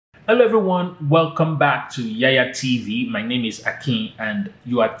Hello everyone, welcome back to Yaya TV. My name is Akin and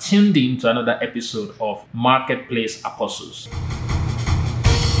you are tuned in to another episode of Marketplace Apostles.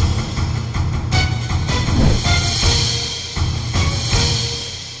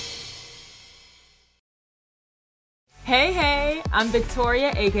 Hey, I'm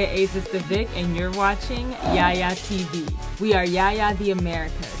Victoria, aka Sister Vic, and you're watching Yaya TV. We are Yaya the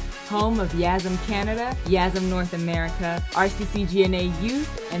Americas, home of YASM Canada, YASM North America, RCCGNA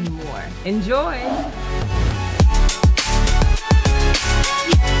Youth, and more. Enjoy!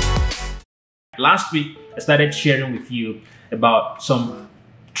 Last week, I started sharing with you about some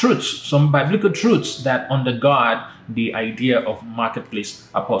truths, some biblical truths that undergird the idea of marketplace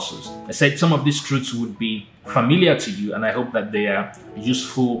apostles. I said some of these truths would be familiar to you, and I hope that they are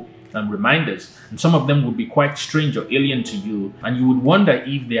useful reminders. And some of them would be quite strange or alien to you, and you would wonder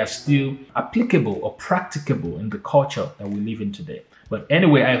if they are still applicable or practicable in the culture that we live in today. But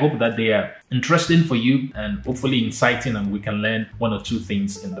anyway, I hope that they are interesting for you and hopefully inciting, and we can learn one or two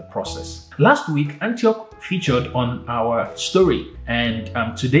things in the process. Last week, Antioch featured on our story, and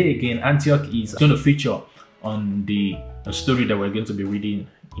today again, Antioch is going to feature on the story that we're going to be reading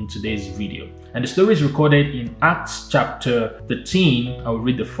in today's video. And the story is recorded in Acts chapter 13. I will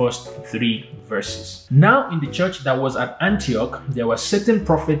read the first 3 verses. Now in the church that was at Antioch, there were certain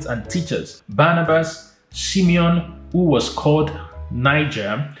prophets and teachers: Barnabas, Simeon, who was called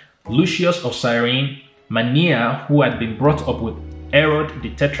Niger, Lucius of Cyrene, Mania, who had been brought up with Herod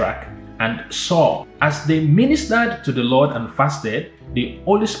the Tetrarch, and Saul. As they ministered to the Lord and fasted, the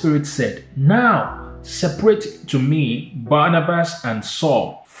Holy Spirit said, "Now separate to me Barnabas and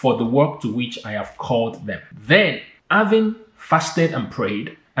Saul for the work to which I have called them." Then, having fasted and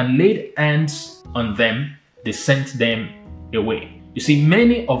prayed and laid hands on them, they sent them away. You see,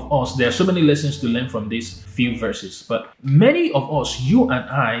 many of us, there are so many lessons to learn from these few verses, but many of us, you and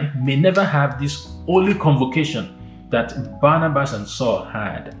I, may never have this holy convocation that Barnabas and Saul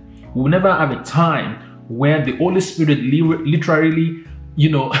had. We will never have a time where the Holy Spirit literally,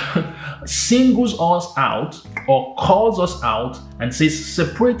 singles us out or calls us out and says,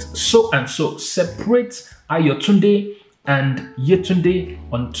 separate so and so, separate Ayotunde and Yetunde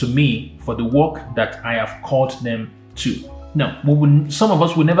unto me for the work that I have called them to. Now, some of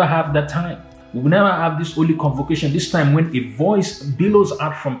us will never have that time. We will never have this holy convocation, this time when a voice billows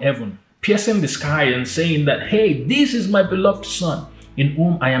out from heaven, piercing the sky and saying that, hey, this is my beloved son in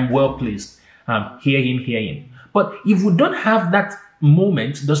whom I am well pleased. Hear him, hear him. But if we don't have that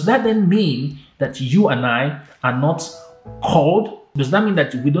moment, does that then mean that you and I are not called? Does that mean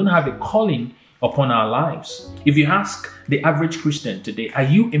that we don't have a calling upon our lives? If you ask the average Christian today, are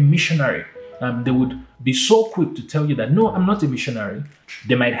you a missionary? They would be so quick to tell you that, no, I'm not a missionary.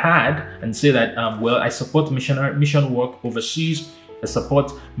 They might add and say that, well, I support mission work overseas. I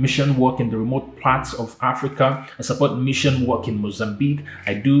support mission work in the remote parts of Africa. I support mission work in Mozambique.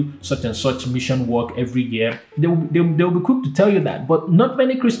 I do such and such mission work every year. They'll be quick to tell you that. But not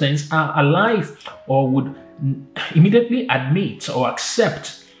many Christians are alive or would immediately admit or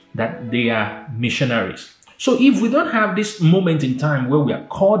accept that they are missionaries. So if we don't have this moment in time where we are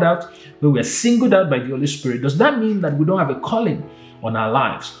called out, where we are singled out by the Holy Spirit, does that mean that we don't have a calling on our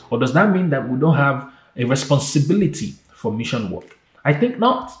lives? Or does that mean that we don't have a responsibility for mission work? I think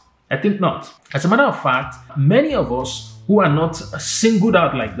not. I think not. As a matter of fact, many of us who are not singled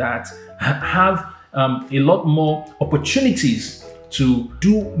out like that have a lot more opportunities to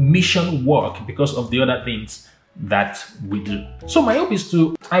do mission work because of the other things that we do. So my hope is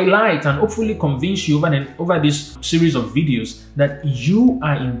to highlight and hopefully convince you over this series of videos that you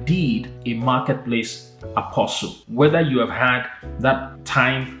are indeed a marketplace apostle. Whether you have had that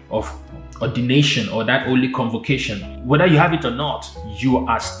time of ordination or that holy convocation, whether you have it or not, you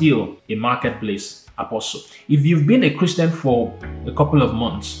are still a marketplace apostle. If you've been a Christian for a couple of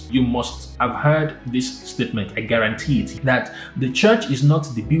months, you must have heard this statement, I guarantee it, that the church is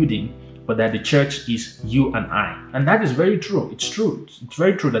not the building, but that the church is you and I. And that is very true. It's true. It's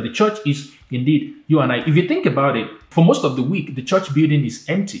very true that the church is indeed you and I. If you think about it, for most of the week, the church building is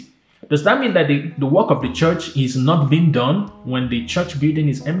empty. Does that mean that the work of the church is not being done when the church building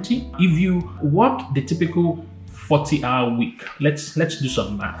is empty? If you work the typical 40-hour week, let's do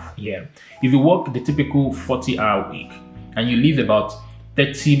some math here. If you work the typical 40-hour week and you live about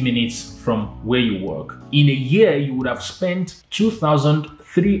 30 minutes from where you work, in a year you would have spent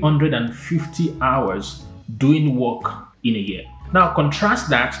 2,350 hours doing work in a year. Now contrast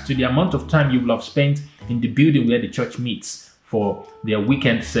that to the amount of time you will have spent in the building where the church meets for their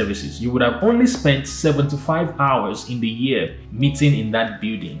weekend services. You would have only spent 75 hours in the year meeting in that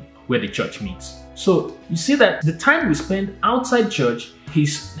building where the church meets. So you see that the time we spend outside church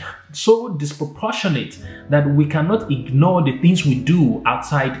is so disproportionate that we cannot ignore the things we do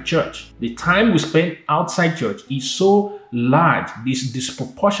outside church. The time we spend outside church is so large, this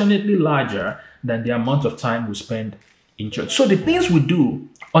disproportionately larger than the amount of time we spend in church. So the things we do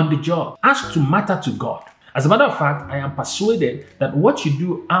on the job has to matter to God. As a matter of fact, I am persuaded that what you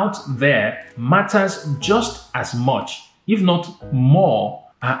do out there matters just as much, if not more,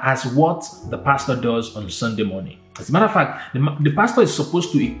 as what the pastor does on Sunday morning. As a matter of fact, the pastor is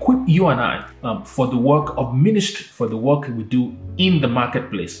supposed to equip you and I for the work of ministry, for the work we do in the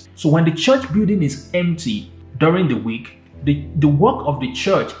marketplace. So when the church building is empty during the week, the work of the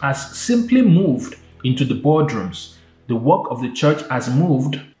church has simply moved into the boardrooms. The work of the church has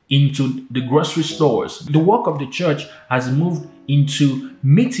moved into the grocery stores. The work of the church has moved into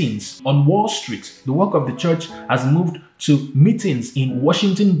meetings on Wall Street. The work of the church has moved to meetings in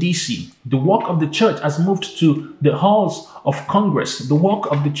Washington, D.C. The work of the church has moved to the halls of Congress. The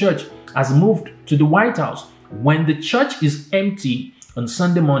work of the church has moved to the White House. When the church is empty on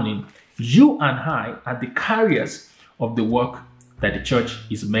Sunday morning, you and I are the carriers of the work that the church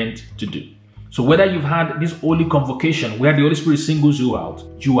is meant to do. So whether you've had this holy convocation where the Holy Spirit singles you out,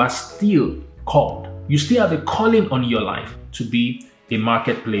 you are still called. You still have a calling on your life to be a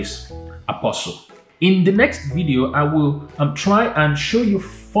marketplace apostle. In the next video, I will try and show you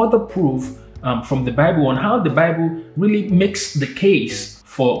further proof from the Bible on how the Bible really makes the case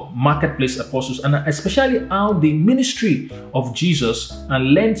for marketplace apostles, and especially how the ministry of Jesus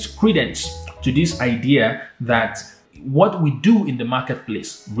lends credence to this idea that what we do in the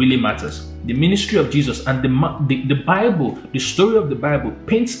marketplace really matters. The ministry of Jesus and the Bible, the story of the Bible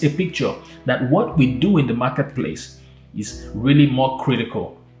paints a picture that what we do in the marketplace is really more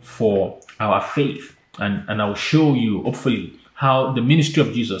critical for our faith. And I'll show you, hopefully, how the ministry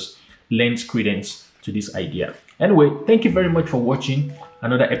of Jesus lends credence to this idea. Anyway, thank you very much for watching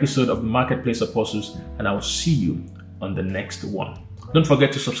another episode of the Marketplace Apostles, and I'll see you on the next one. Don't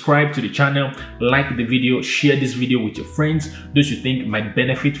forget to subscribe to the channel, like the video, share this video with your friends, those you think might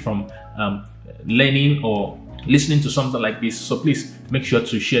benefit from learning or listening to something like this. So please make sure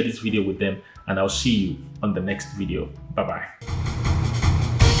to share this video with them, and I'll see you on the next video. Bye-bye.